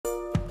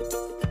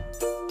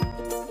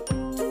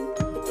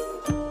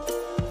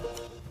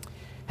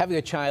Having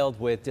a child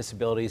with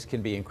disabilities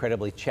can be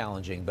incredibly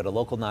challenging, but a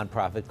local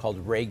nonprofit called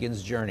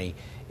Reagan's Journey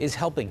is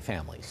helping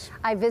families.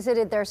 I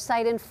visited their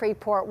site in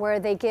Freeport where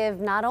they give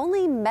not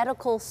only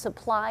medical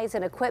supplies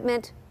and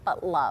equipment,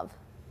 but love.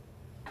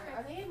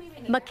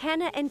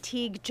 McKenna and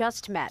Teague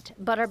just met,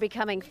 but are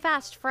becoming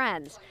fast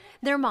friends.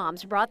 Their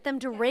moms brought them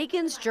to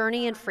Reagan's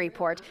Journey in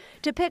Freeport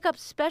to pick up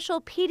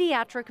special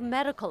pediatric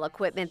medical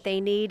equipment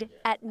they need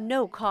at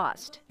no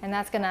cost. And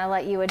that's going to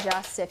let you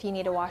adjust if you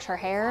need to wash her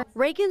hair.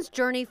 Reagan's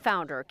Journey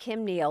founder,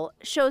 Kim Neal,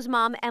 shows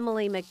mom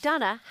Emily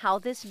McDonough how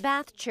this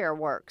bath chair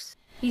works.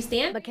 You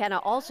stand? McKenna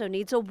also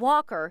needs a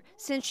walker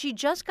since she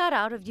just got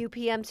out of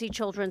UPMC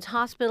Children's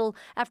Hospital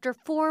after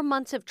 4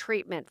 months of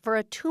treatment for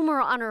a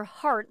tumor on her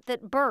heart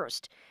that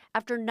burst.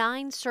 After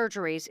 9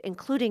 surgeries,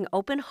 including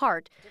open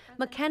heart,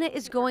 McKenna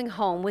is going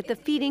home with the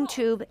feeding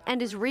tube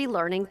and is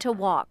relearning to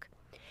walk.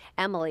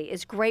 Emily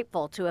is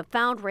grateful to have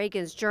found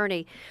Reagan's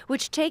Journey,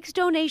 which takes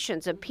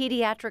donations of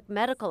pediatric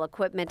medical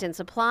equipment and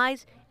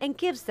supplies and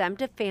gives them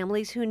to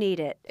families who need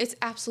it. It's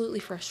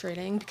absolutely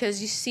frustrating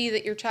because you see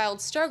that your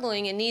child's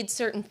struggling and needs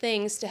certain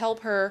things to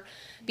help her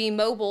be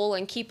mobile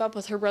and keep up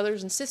with her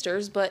brothers and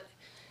sisters, but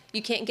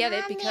you can't get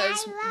it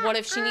because what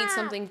if she needs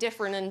something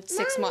different in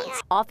 6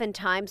 months?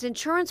 Oftentimes,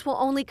 insurance will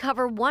only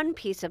cover one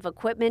piece of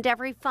equipment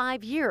every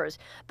 5 years,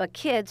 but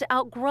kids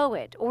outgrow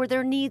it or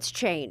their needs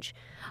change.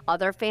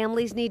 Other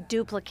families need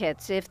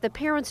duplicates if the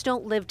parents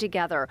don't live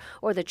together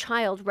or the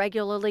child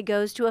regularly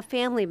goes to a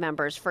family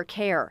member's for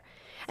care.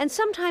 And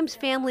sometimes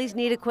families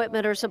need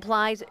equipment or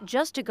supplies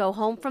just to go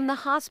home from the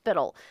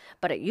hospital,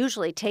 but it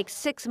usually takes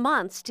 6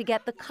 months to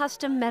get the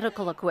custom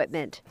medical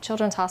equipment.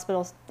 Children's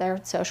hospitals, their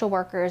social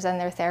workers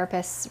and their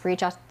therapists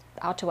reach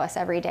out to us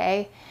every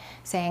day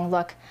saying,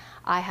 look,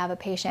 I have a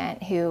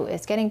patient who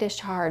is getting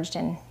discharged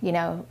and,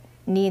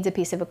 needs a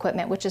piece of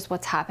equipment, which is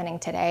what's happening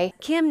today.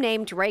 Kim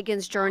named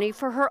Reagan's Journey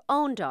for her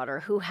own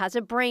daughter who has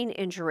a brain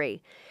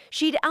injury.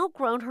 She'd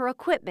outgrown her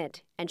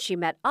equipment and she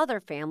met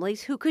other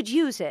families who could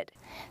use it.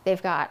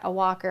 They've got a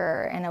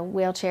walker and a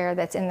wheelchair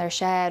that's in their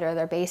shed or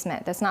their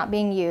basement that's not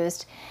being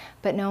used,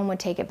 but no one would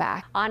take it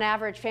back. On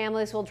average,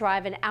 families will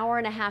drive 1.5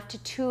 hours to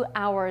 2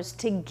 hours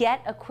to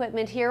get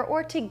equipment here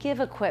or to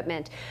give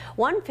equipment.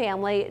 One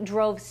family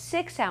drove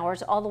 6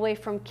 hours all the way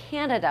from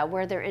Canada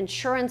where their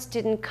insurance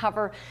didn't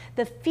cover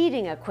the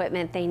feeding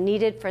equipment they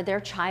needed for their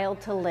child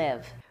to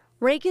live.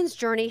 Reagan's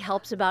Journey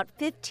helps about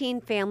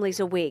 15 families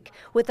a week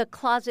with a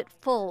closet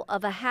full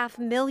of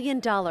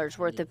 $500,000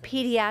 worth of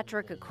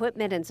pediatric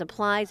equipment and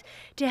supplies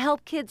to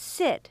help kids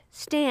sit,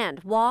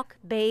 stand, walk,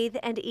 bathe,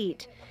 and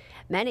eat.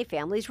 Many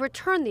families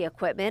return the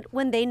equipment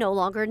when they no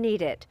longer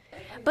need it.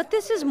 But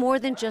this is more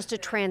than just a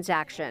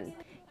transaction.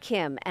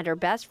 Kim and her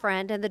best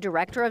friend and the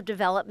Director of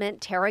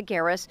Development, Tara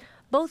Garris,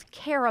 both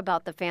care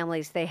about the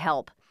families they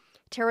help.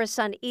 Tara's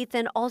son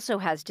Ethan also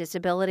has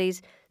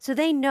disabilities, so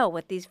they know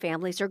what these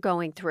families are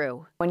going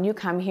through. When you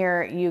come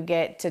here, you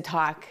get to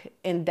talk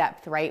in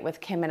depth, right, with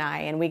Kim and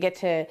I, and we get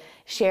to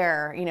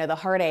share, the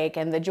heartache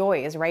and the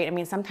joys, right? I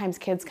mean, sometimes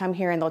kids come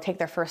here and they'll take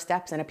their first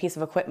steps in a piece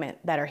of equipment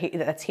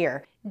that's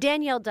here.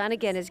 Danielle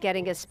Dunnigan is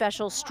getting a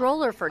special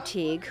stroller for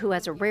Teague, who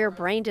has a rare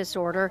brain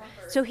disorder,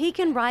 so he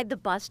can ride the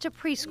bus to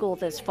preschool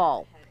this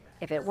fall.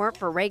 If it weren't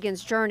for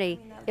Reagan's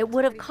Journey, it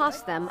would have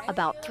cost them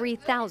about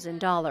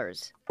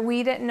 $3,000.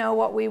 We didn't know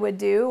what we would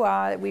do.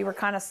 We were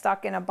kind of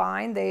stuck in a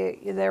bind.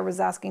 They was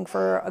asking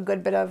for a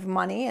good bit of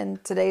money. In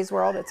today's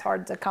world, it's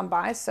hard to come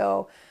by.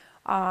 So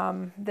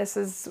this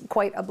is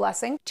quite a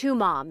blessing. 2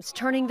 moms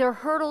turning their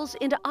hurdles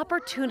into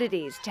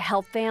opportunities to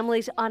help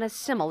families on a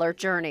similar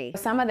journey.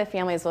 Some of the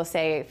families will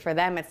say for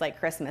them it's like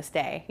Christmas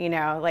Day,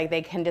 like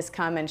they can just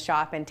come and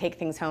shop and take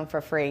things home for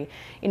free.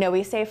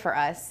 We say for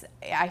us,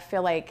 I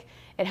feel like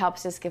it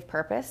helps us give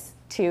purpose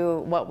to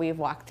what we've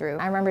walked through.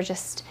 I remember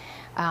just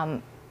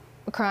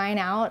crying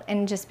out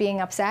and just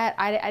being upset.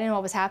 I didn't know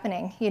what was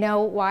happening.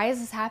 Why is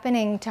this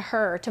happening to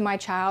her, to my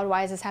child?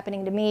 Why is this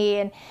happening to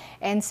me?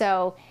 And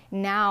so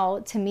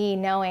now, to me,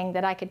 knowing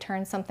that I could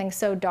turn something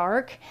so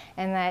dark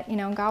and that,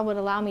 God would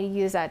allow me to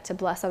use that to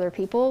bless other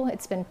people,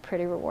 it's been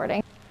pretty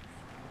rewarding.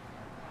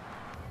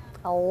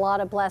 A lot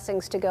of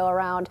blessings to go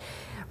around.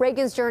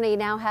 Reagan's Journey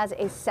now has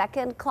a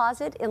second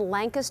closet in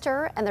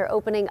Lancaster, and they're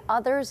opening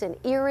others in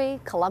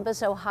Erie,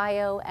 Columbus,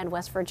 Ohio, and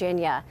West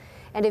Virginia.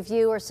 And if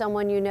you or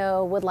someone you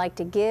know would like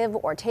to give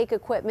or take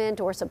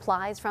equipment or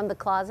supplies from the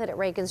closet at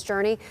Reagan's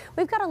Journey,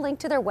 we've got a link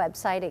to their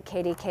website at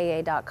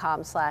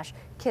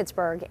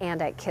kdka.com/Pittsburgh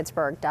and at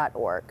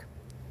Pittsburgh.org.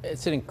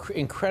 It's an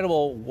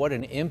incredible what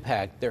an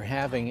impact they're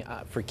having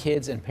for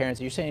kids and parents.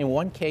 You're saying in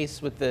one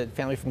case with the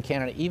family from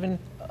Canada, even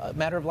a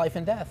matter of life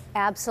and death.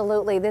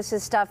 Absolutely. This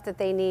is stuff that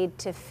they need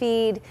to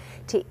feed,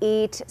 to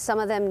eat. Some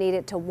of them need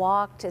it to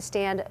walk, to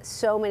stand.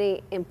 So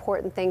many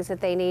important things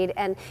that they need.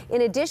 And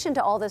in addition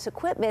to all this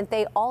equipment,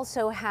 they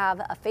also have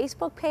a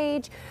Facebook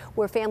page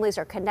where families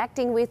are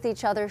connecting with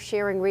each other,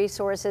 sharing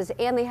resources,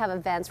 and they have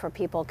events where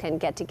people can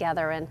get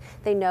together and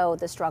they know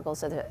the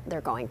struggles that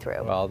they're going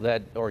through. Well,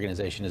 that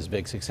organization is a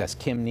big success.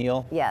 Kim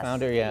Neal, yes,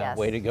 founder. Yeah, yes.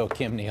 Way to go,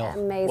 Kim Neal.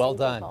 Amazing well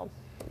done. People.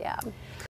 Yeah.